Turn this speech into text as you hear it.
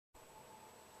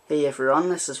Hey everyone,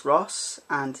 this is Ross,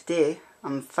 and today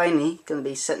I'm finally going to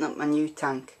be setting up my new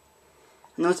tank.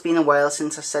 I know it's been a while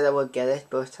since I said I would get it,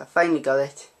 but I finally got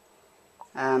it.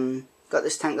 Got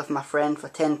this tank off my friend for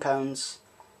 £10.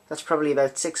 That's probably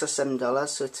about $6 or $7,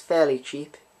 so it's fairly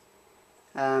cheap.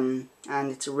 And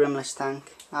it's a rimless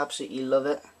tank. I absolutely love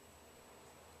it.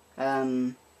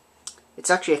 It's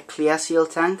actually a clear seal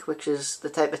tank, which is the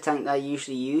type of tank that I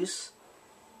usually use.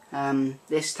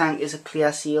 This tank is a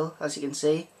clear seal, as you can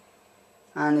see.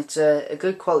 And it's a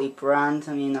good quality brand.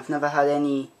 I mean, I've never had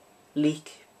any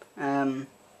leak, and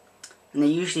they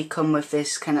usually come with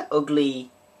this kind of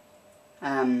ugly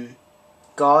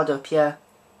guard up here.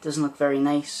 Doesn't look very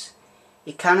nice.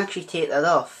 You can actually take that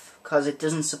off because it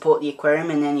doesn't support the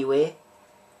aquarium in any way,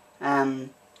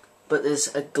 but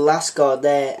there's a glass guard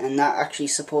there and that actually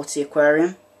supports the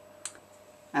aquarium.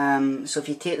 So if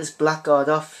you take this black guard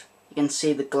off, you can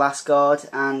see the glass guard,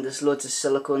 and there's loads of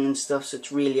silicone and stuff, so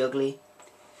it's really ugly.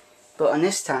 But on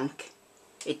this tank,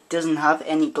 it doesn't have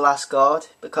any glass guard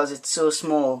because it's so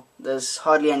small. There's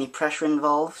hardly any pressure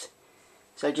involved.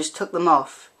 So I just took them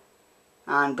off,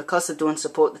 and because they don't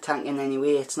support the tank in any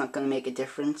way, it's not going to make a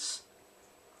difference.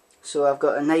 So I've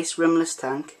got a nice rimless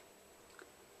tank,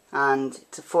 and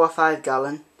it's a 4 or 5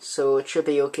 gallon, so it should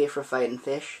be okay for fighting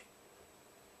fish.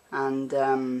 And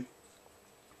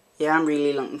yeah, I'm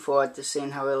really looking forward to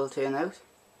seeing how it'll turn out.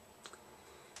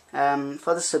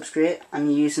 For the substrate, I'm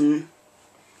using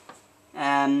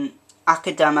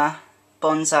akadama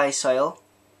bonsai soil.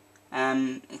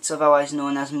 It's otherwise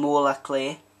known as molar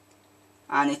clay,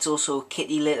 and it's also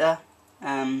kitty litter.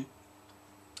 I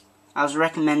was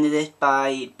recommended it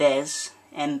by Bez,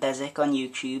 Bezic on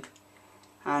YouTube,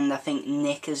 and I think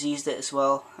Nick has used it as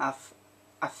well. I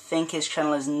think his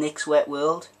channel is Nick's Wet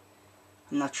World.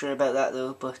 I'm not sure about that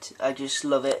though, but I just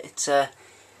love it. It's a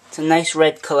nice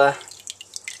red colour.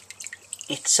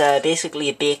 It's basically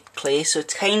a baked clay, so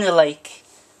it's kind of like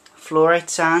fluorite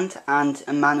sand and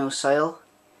a mano soil.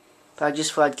 But I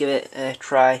just thought I'd give it a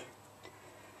try.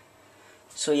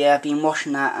 So yeah, I've been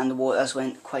washing that and the waters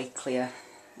went quite clear.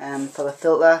 For the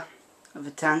filter of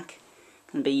the tank,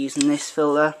 I'm going to be using this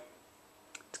filter.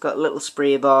 It's got a little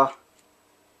spray bar,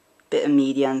 bit of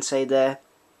media inside there,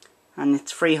 and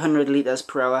it's 300 litres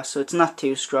per hour, so it's not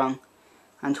too strong.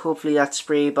 And hopefully that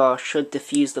spray bar should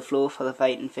diffuse the flow for the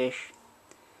fighting fish.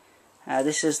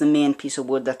 This is the main piece of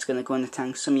wood that's going to go in the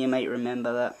tank. Some of you might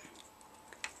remember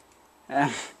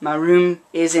that. My room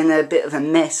is in a bit of a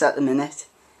mess at the minute,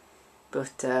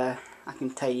 but I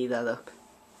can tidy that up.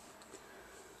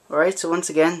 Alright, so once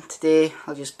again, today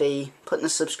I'll just be putting a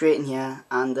substrate in here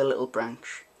and a little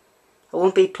branch. I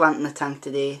won't be planting the tank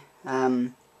today,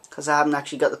 because I haven't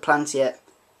actually got the plants yet,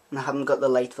 and I haven't got the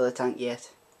light for the tank yet.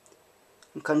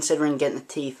 I'm considering getting a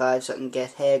T5 so I can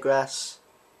get hairgrass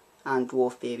and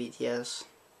dwarf baby tears.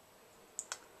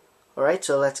 Alright,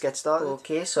 so let's get started.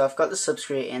 Okay, so I've got the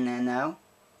substrate in there now,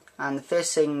 and the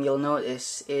first thing you'll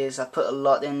notice is I put a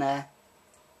lot in there.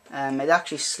 It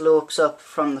actually slopes up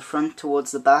from the front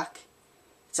towards the back.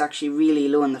 It's actually really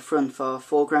low in the front for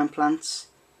foreground plants,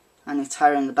 and it's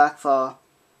higher in the back for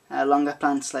longer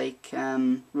plants like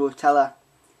rotella,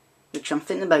 which I'm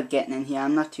thinking about getting in here.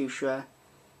 I'm not too sure,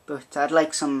 but I'd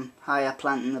like some higher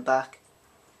plant in the back.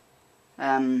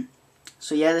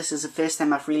 So yeah, this is the first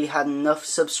time I've really had enough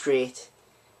substrate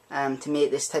to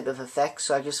make this type of effect,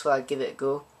 so I just thought I'd give it a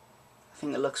go. I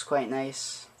think it looks quite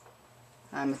nice.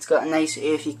 It's got a nice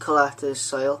earthy colour to the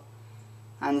soil,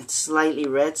 and it's slightly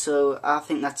red, so I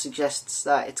think that suggests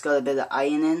that it's got a bit of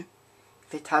iron in.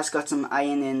 If it has got some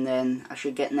iron in, then I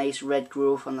should get nice red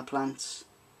growth on the plants.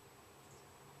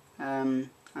 I'm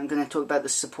going to talk about the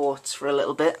supports for a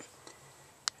little bit.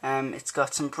 It's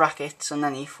got some brackets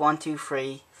underneath, 1, 2,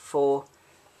 3, 4,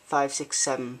 5, 6,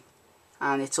 7,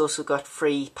 and it's also got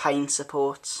 3 pine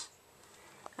supports.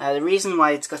 The reason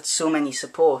why it's got so many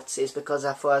supports is because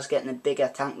I thought I was getting a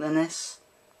bigger tank than this.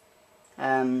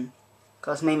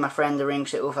 Because me and my friend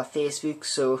arranged it over Facebook,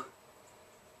 so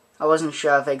I wasn't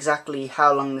sure of exactly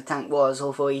how long the tank was,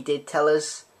 although he did tell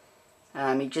us.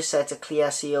 He just said it's a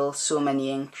clear seal, so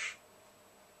many inch,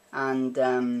 and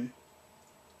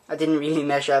I didn't really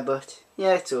measure, but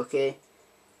yeah, it's okay.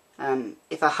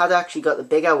 If I had actually got the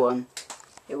bigger one,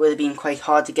 it would have been quite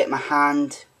hard to get my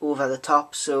hand over the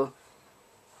top, so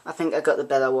I think I got the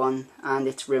better one, and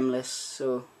it's rimless,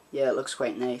 so yeah, it looks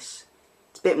quite nice.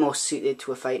 It's a bit more suited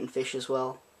to a fighting fish as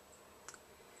well.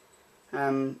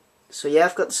 So yeah,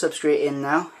 I've got the substrate in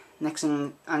now. Next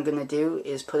thing I'm going to do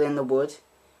is put in the wood,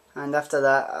 and after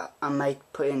that I might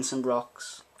put in some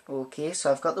rocks. Okay,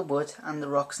 so I've got the wood and the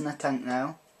rocks in the tank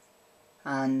now,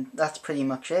 and that's pretty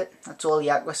much it. That's all the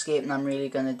aquascaping I'm really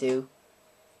going to do.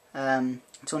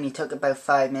 It's only took about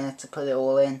 5 minutes to put it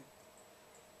all in.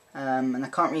 And I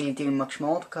can't really do much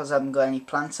more because I haven't got any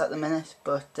plants at the minute,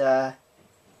 but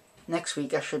next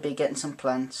week I should be getting some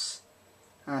plants,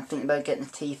 and I'm thinking about getting a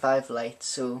T5 light,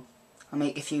 so I'll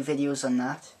make a few videos on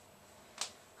that.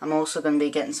 I'm also going to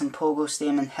be getting some pogo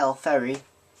stem and hell fairy,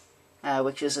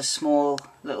 which is a small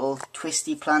little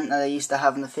twisty plant that I used to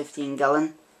have in the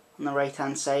 15-gallon on the right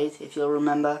hand side, if you'll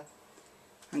remember.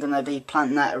 I'm going to be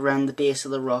planting that around the base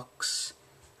of the rocks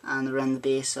and around the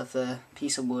base of the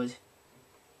piece of wood.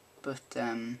 But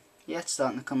yeah, it's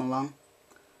starting to come along.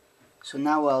 So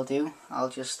now what I'll do, I'll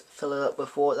just fill it up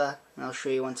with water and I'll show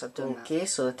you once I've done that. Okay,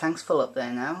 so the tank's full up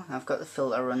there now. I've got the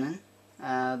filter running.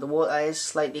 The water is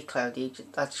slightly cloudy,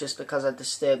 that's just because I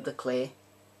disturbed the clay.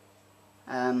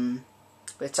 But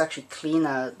it's actually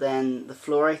cleaner than the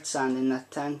fluorite sand in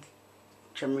that tank,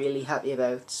 which I'm really happy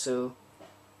about. So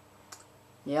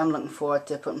yeah, I'm looking forward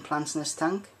to putting plants in this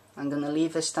tank. I'm going to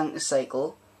leave this tank to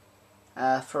cycle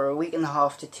for a week and a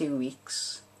half to 2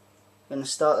 weeks. I'm going to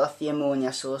start off the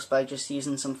ammonia source by just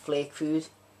using some flake food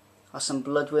or some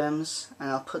bloodworms, and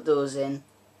I'll put those in.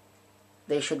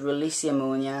 They should release the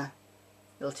ammonia,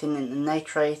 it'll turn into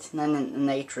nitrite and then into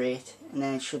nitrate, and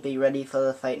then it should be ready for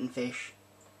the fighting fish.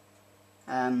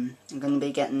 I'm going to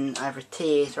be getting either a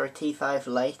T8 or a T5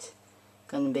 light.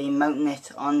 I'm going to be mounting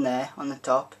it on there, on the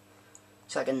top,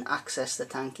 so I can access the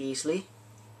tank easily.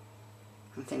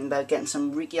 I'm thinking about getting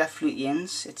some Riccia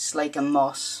fluteans. It's like a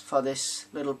moss for this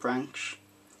little branch.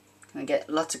 I get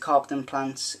lots of carpeting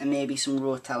plants and maybe some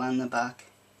rotella in the back.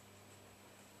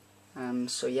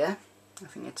 So yeah, I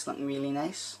think it's looking really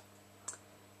nice.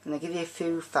 I'm going to give you a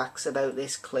few facts about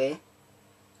this clay.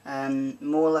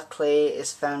 Molar clay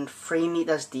is found 3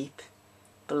 meters deep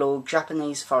below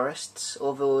Japanese forests,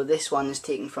 although this one is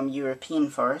taken from European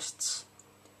forests.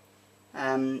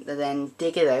 They then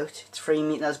dig it out, it's 3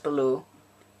 meters below.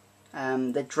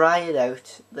 They dry it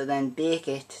out, they then bake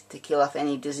it to kill off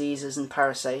any diseases and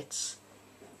parasites,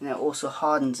 and it also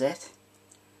hardens it.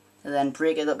 They then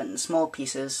break it up into small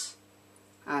pieces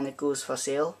and it goes for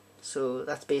sale. So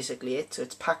that's basically it. So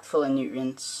it's packed full of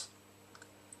nutrients,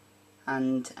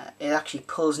 and it actually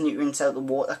pulls nutrients out of the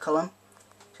water column.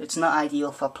 So it's not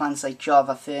ideal for plants like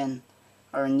Java fern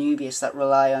or Anubias that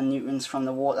rely on nutrients from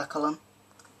the water column,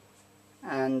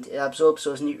 and it absorbs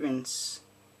those nutrients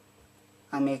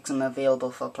and makes them available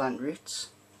for plant roots.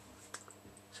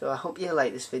 So I hope you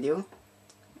like this video.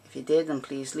 If you did, then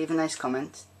please leave a nice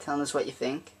comment telling us what you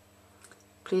think.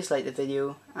 Please like the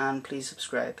video and please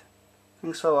subscribe.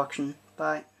 Thanks for watching.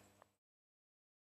 Bye.